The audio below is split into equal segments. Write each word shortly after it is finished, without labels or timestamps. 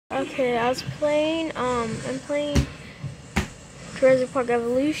Okay, I'm playing Jurassic Park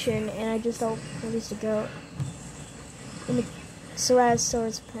Evolution, and I just released a goat. In the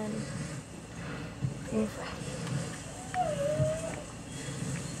Ceratosaurus pen.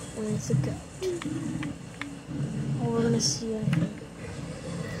 Where's the goat? Oh, we're gonna see, I think.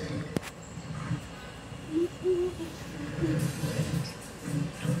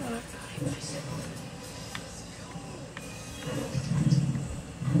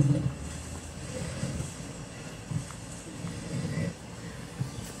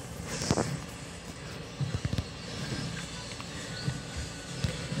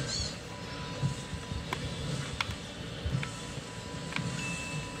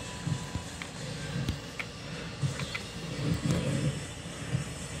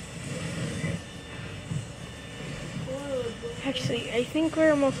 Actually, I think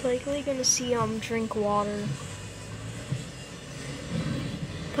we're most likely gonna see drink water.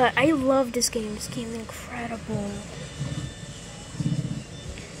 But I love this game. This game's incredible.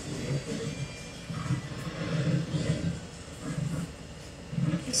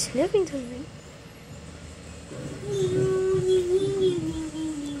 He's sniffing something.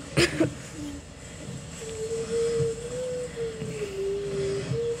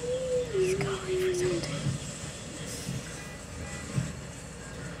 He's calling for something.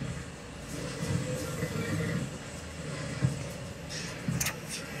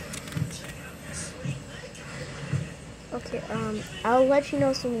 Okay, I'll let you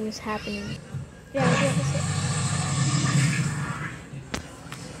know something is happening. Yeah, that's it.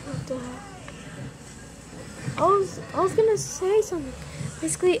 What the heck? I was gonna say something.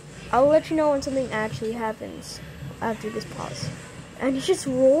 Basically, I'll let you know when something actually happens after this pause. And he just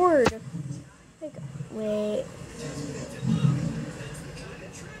roared. Like, wait.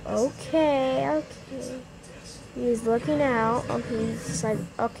 Okay. He's looking out. Okay, he's decided,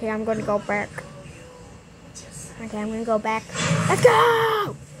 okay, I'm gonna go back. Okay, I'm gonna go back. Let's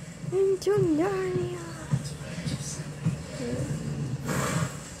go! Into Narnia.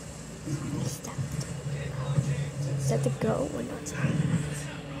 Is that the go or not?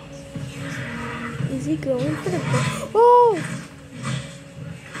 Is he going for the go? Oh!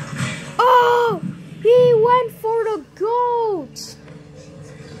 Oh! He went for the goat!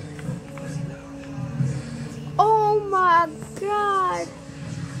 Oh my god!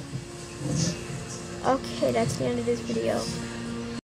 Okay, that's the end of this video.